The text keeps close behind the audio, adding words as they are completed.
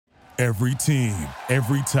Every team,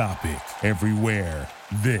 every topic, everywhere.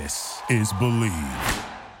 This is Believe.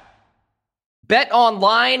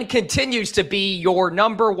 BetOnline continues to be your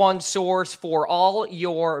number one source for all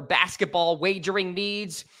your basketball wagering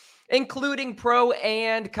needs, including pro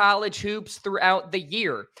and college hoops throughout the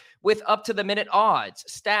year. With up-to-the-minute odds,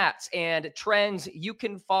 stats, and trends, you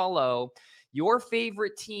can follow your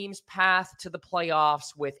favorite team's path to the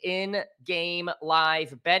playoffs with in-game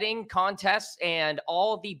live betting, contests, and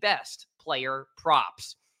all the best player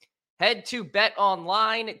props. Head to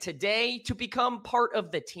BetOnline today to become part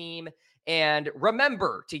of the team, and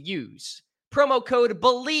remember to use promo code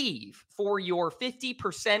BELIEVE for your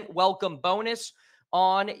 50% welcome bonus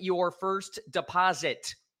on your first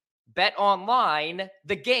deposit. BetOnline,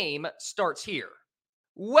 the game starts here.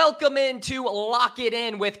 Welcome into Lock It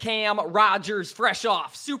In with Cam Rogers, fresh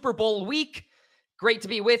off Super Bowl week. Great to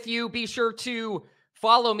be with you. Be sure to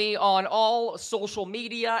follow me on all social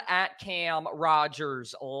media at Cam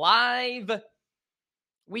Rogers Live.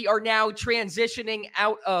 We are now transitioning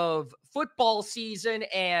out of football season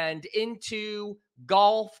and into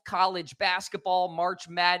golf, college basketball, March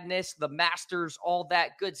Madness, the Masters, all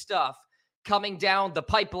that good stuff coming down the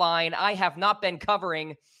pipeline. I have not been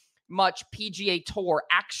covering much PGA Tour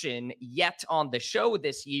action yet on the show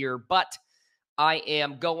this year, but I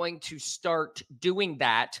am going to start doing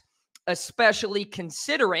that, especially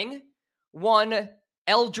considering one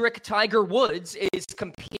Eldrick Tiger Woods is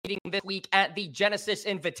competing this week at the Genesis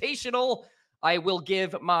Invitational. I will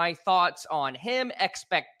give my thoughts on him,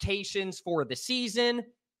 expectations for the season,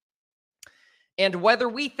 and whether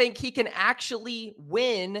we think he can actually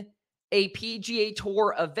win a PGA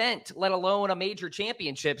Tour event, let alone a major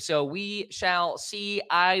championship. So we shall see.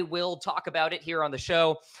 I will talk about it here on the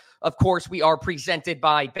show. Of course, we are presented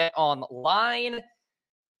by BetOnline.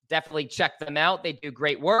 Definitely check them out. They do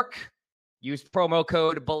great work. Use promo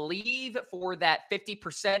code BELIEVE for that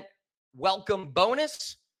 50% welcome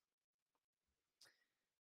bonus.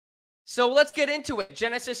 So let's get into it.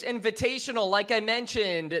 Genesis Invitational, like I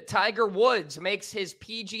mentioned, Tiger Woods makes his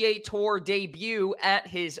PGA Tour debut at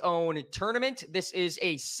his own tournament. This is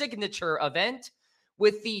a signature event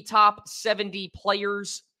with the top 70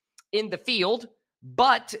 players in the field,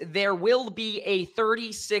 but there will be a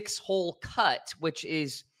 36-hole cut, which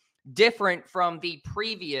is different from the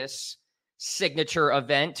previous signature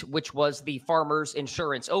event, which was the Farmers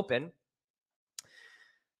Insurance Open.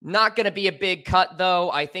 Not going to be a big cut, though.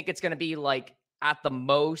 I think it's going to be like at the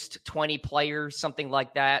most 20 players, something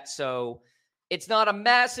like that. So it's not a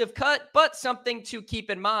massive cut, but something to keep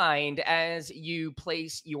in mind as you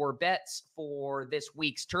place your bets for this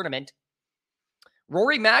week's tournament.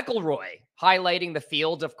 Rory McIlroy highlighting the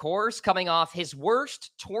field, of course, coming off his worst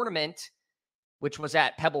tournament, which was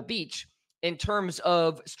at Pebble Beach, in terms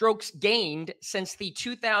of strokes gained since the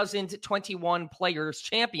 2021 Players'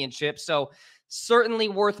 Championship. So certainly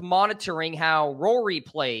worth monitoring how Rory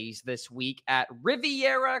plays this week at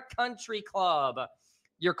Riviera Country Club,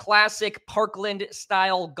 your classic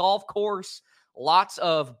Parkland-style golf course. Lots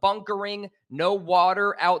of bunkering, no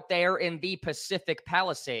water out there in the Pacific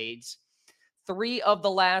Palisades. 3 of the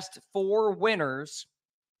last 4 winners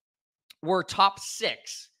were top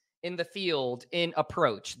 6 in the field in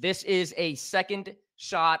approach. This is a second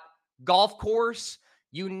shot golf course.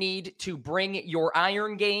 You need to bring your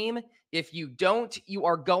iron game. If you don't, you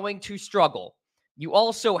are going to struggle. You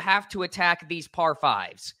also have to attack these par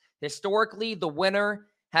 5s. Historically, the winner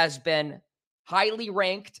has been highly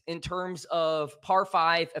ranked in terms of par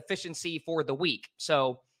 5 efficiency for the week.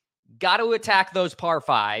 So got to attack those par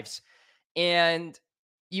 5s. And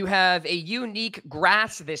you have a unique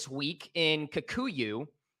grass this week in Kikuyu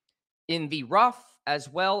in the rough as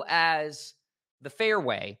well as the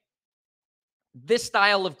fairway. This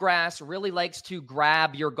style of grass really likes to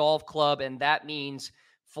grab your golf club, and that means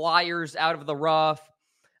flyers out of the rough,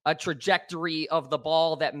 a trajectory of the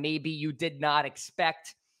ball that maybe you did not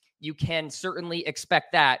expect. You can certainly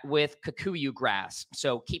expect that with Kikuyu grass,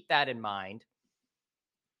 so keep that in mind.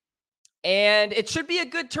 And it should be a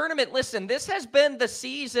good tournament. Listen, this has been the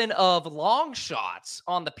season of long shots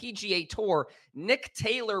on the PGA Tour. Nick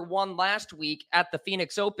Taylor won last week at the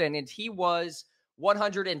Phoenix Open, and he was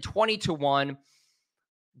 120-1.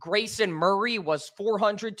 Grayson Murray was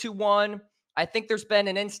 400-1. I think there's been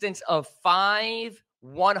an instance of 5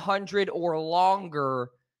 100 or longer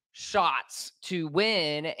shots to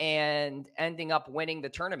win and ending up winning the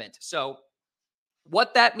tournament. So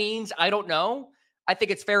what that means, I don't know. I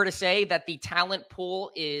think it's fair to say that the talent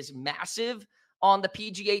pool is massive on the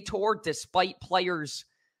PGA Tour, despite players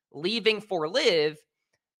leaving for LIV.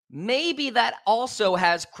 Maybe that also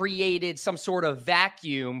has created some sort of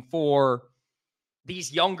vacuum for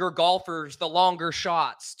these younger golfers the longer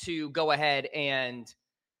shots to go ahead and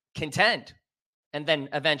contend and then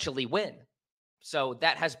eventually win. So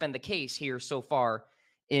that has been the case here so far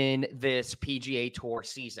in this PGA Tour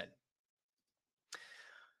season.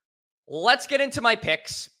 Let's get into my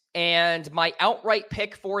picks and my outright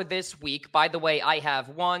pick for this week. By the way, I have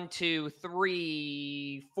 1, 2,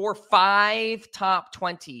 3, 4, 5 top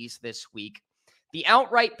 20s this week. The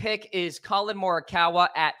outright pick is Colin Morikawa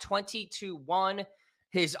at 20-1.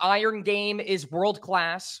 His iron game is world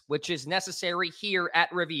class, which is necessary here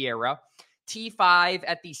at Riviera. T5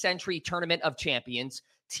 at the Century Tournament of Champions.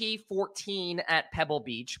 T14 at Pebble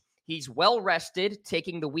Beach. He's well rested,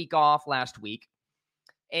 taking the week off last week.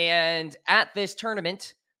 And at this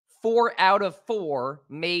tournament, 4 out of 4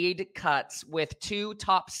 made cuts with 2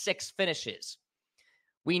 top 6 finishes.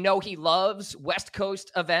 We know he loves West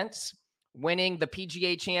Coast events, winning the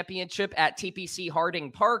PGA Championship at TPC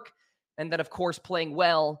Harding Park, and then, of course, playing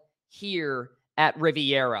well here at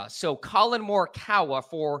Riviera. So Colin Morikawa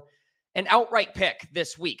for an outright pick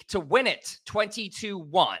this week to win it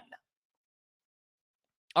 20-1.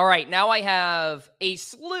 All right, now I have a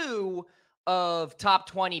slew of top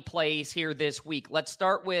 20 plays here this week. Let's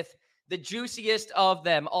start with the juiciest of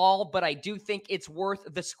them all, but I do think it's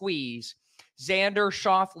worth the squeeze. Xander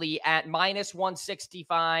Schauffele at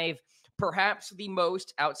 -165, perhaps the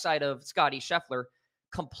most, outside of Scottie Scheffler,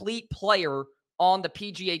 complete player on the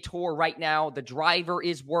PGA Tour right now. The driver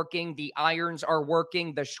is working. The irons are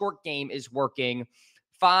working. The short game is working.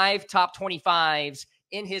 5 top 25s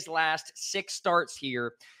in his last 6 starts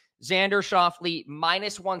here. Xander Schauffele,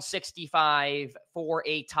 -165 for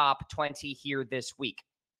a top 20 here this week.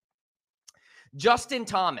 Justin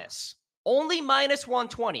Thomas, only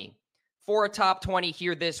 -120 for a top 20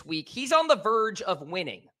 here this week. He's on the verge of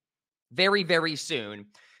winning very, very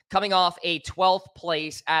soon, coming off a 12th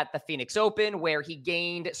place at the Phoenix Open, where he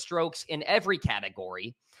gained strokes in every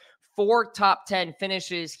category. 4 top 10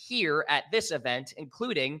 finishes here at this event,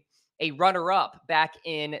 including a runner-up back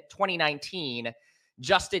in 2019.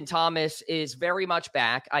 Justin Thomas is very much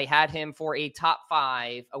back. I had him for a top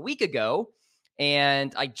 5 a week ago,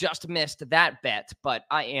 and I just missed that bet, but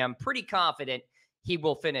I am pretty confident he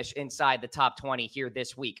will finish inside the top 20 here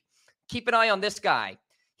this week. Keep an eye on this guy.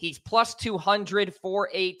 He's +200 for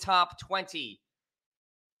a top 20.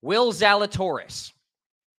 Will Zalatoris.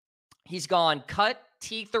 He's gone cut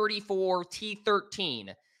T34,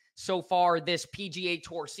 T13 so far this PGA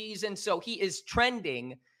Tour season, so he is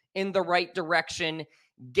trending in the right direction,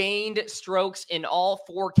 gained strokes in all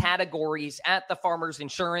 4 categories at the Farmers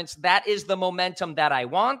Insurance. That is the momentum that I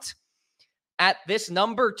want. At this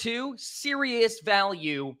number 2, serious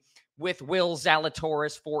value with Will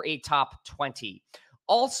Zalatoris for a top 20.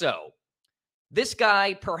 Also, this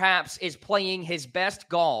guy perhaps is playing his best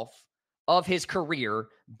golf of his career.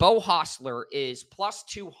 Beau Hossler is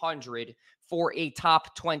 +200 for a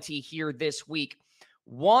top 20 here this week.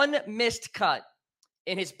 1 missed cut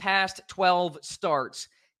in his past 12 starts.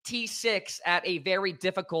 T6 at a very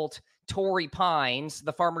difficult Torrey Pines,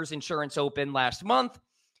 the Farmers Insurance Open last month.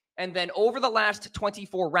 And then over the last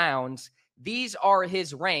 24 rounds, these are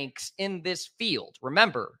his ranks in this field.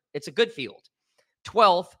 Remember, it's a good field.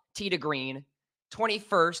 12th tee to green,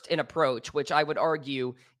 21st in approach, which I would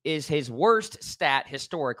argue is his worst stat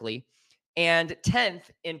historically, and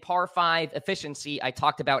 10th in par 5 efficiency. I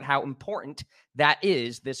talked about how important that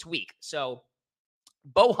is this week. So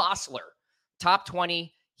Beau Hossler, top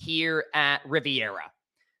 20 here at Riviera.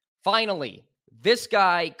 Finally, this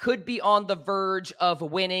guy could be on the verge of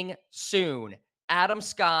winning soon. Adam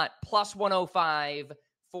Scott, +105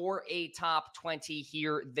 for a top 20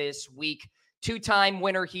 here this week. 2-time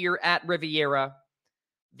winner here at Riviera.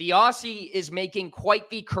 The Aussie is making quite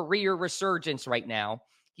the career resurgence right now.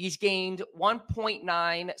 He's gained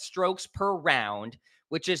 1.9 strokes per round,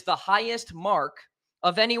 which is the highest mark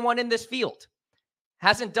of anyone in this field.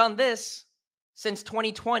 Hasn't done this since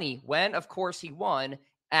 2020, when, of course, he won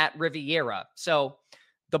at Riviera. So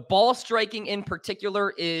the ball striking in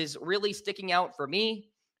particular is really sticking out for me.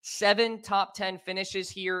 7 top 10 finishes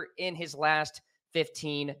here in his last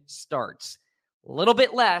 15 starts. A little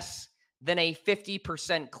bit less than a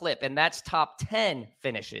 50% clip, and that's top 10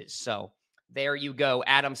 finishes. So there you go,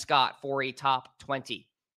 Adam Scott for a top 20.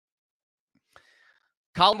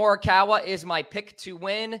 Colin Morikawa is my pick to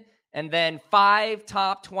win. And then 5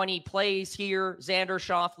 top 20 plays here: Xander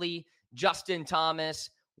Schauffele, Justin Thomas,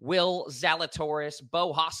 Will Zalatoris,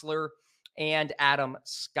 Beau Hossler, and Adam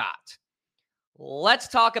Scott. Let's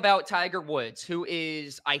talk about Tiger Woods, who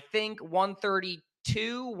is, I think,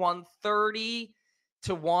 132, 130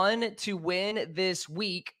 to 1 to win this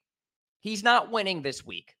week. He's not winning this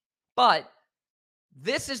week, but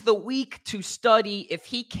this is the week to study if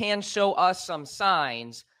he can show us some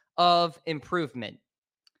signs of improvement.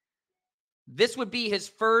 This would be his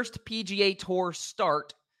first PGA Tour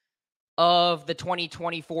start of the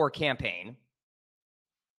 2024 campaign.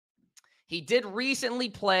 He did recently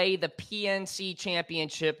play the PNC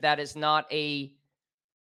Championship. That is not a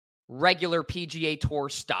regular PGA Tour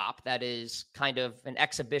stop. That is kind of an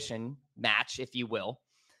exhibition match, if you will.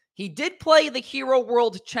 He did play the Hero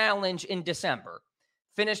World Challenge in December.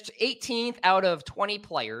 Finished 18th out of 20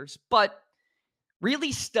 players, but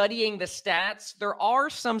really studying the stats, there are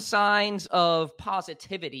some signs of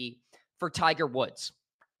positivity for Tiger Woods.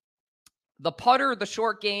 The putter, the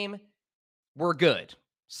short game were good,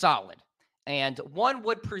 solid. And one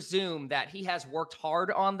would presume that he has worked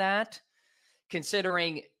hard on that,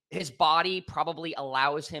 considering his body probably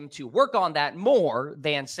allows him to work on that more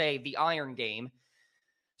than, say, the iron game.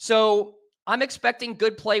 So I'm expecting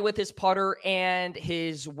good play with his putter and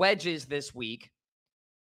his wedges this week.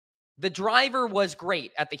 The driver was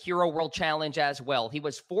great at the Hero World Challenge as well. He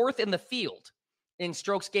was 4th in the field in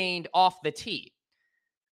strokes gained off the tee.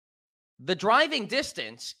 The driving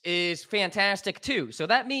distance is fantastic too. So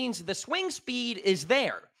that means the swing speed is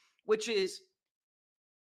there, which is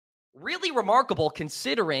really remarkable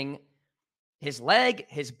considering his leg,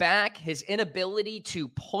 his back, his inability to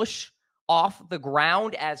push off the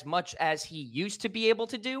ground as much as he used to be able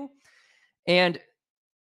to do. And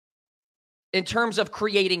in terms of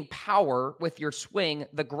creating power with your swing,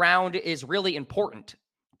 the ground is really important,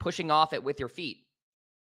 pushing off it with your feet.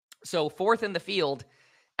 So 4th in the field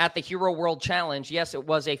at the Hero World Challenge. Yes, it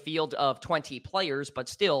was a field of 20 players, but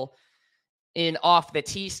still in off the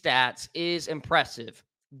tee stats is impressive.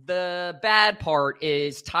 The bad part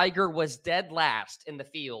is Tiger was dead last in the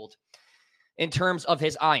field in terms of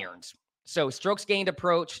his irons. So strokes gained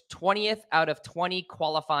approach, 20th out of 20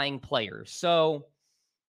 qualifying players. So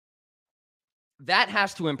that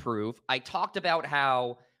has to improve. I talked about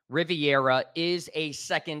how Riviera is a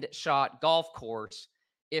second shot golf course.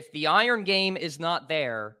 If the iron game is not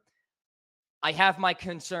there, I have my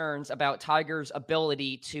concerns about Tiger's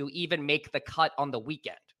ability to even make the cut on the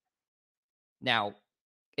weekend. Now,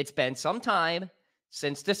 it's been some time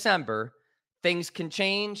since December. Things can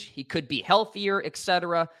change. He could be healthier,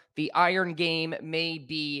 etc. The iron game may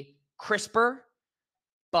be crisper,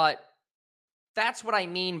 but that's what I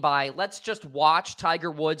mean by let's just watch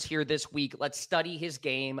Tiger Woods here this week. Let's study his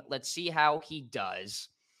game. Let's see how he does.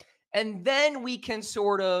 And then we can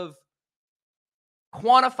sort of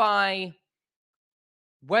quantify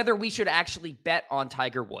whether we should actually bet on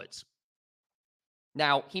Tiger Woods.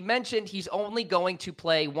 Now, he mentioned he's only going to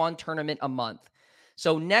play one tournament a month.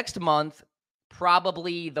 So next month,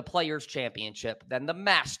 probably the Players' Championship, then the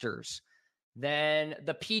Masters, then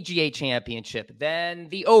the PGA Championship, then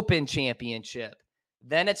the Open Championship.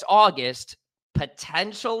 Then it's August,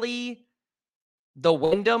 potentially the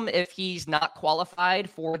Wyndham if he's not qualified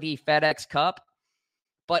for the FedEx Cup.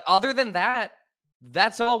 But other than that,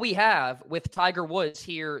 that's all we have with Tiger Woods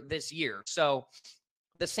here this year. So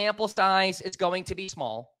the sample size is going to be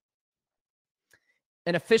small.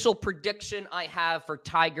 An official prediction I have for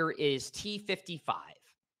Tiger is T55.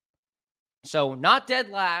 So not dead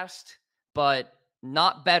last, but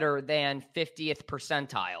not better than 50th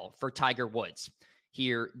percentile for Tiger Woods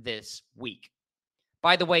here this week.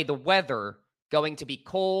 By the way, the weather going to be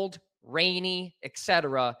cold, rainy,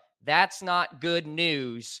 etc. That's not good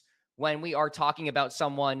news when we are talking about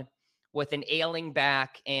someone with an ailing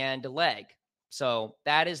back and leg. So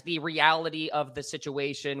that is the reality of the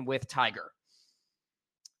situation with Tiger.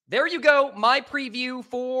 There you go. My preview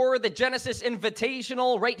for the Genesis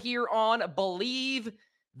Invitational right here on Believe.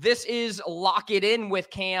 This is Lock It In with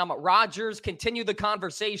Cam Rogers. Continue the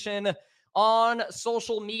conversation on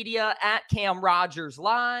social media at Cam Rogers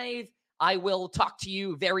Live. I will talk to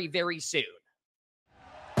you very, very soon.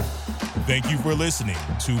 Thank you for listening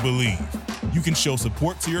to Believe. You can show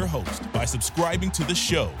support to your host by subscribing to the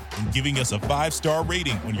show and giving us a 5-star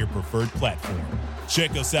rating on your preferred platform.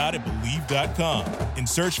 Check us out at Believe.com and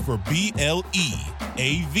search for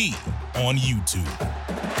BLEAV on YouTube.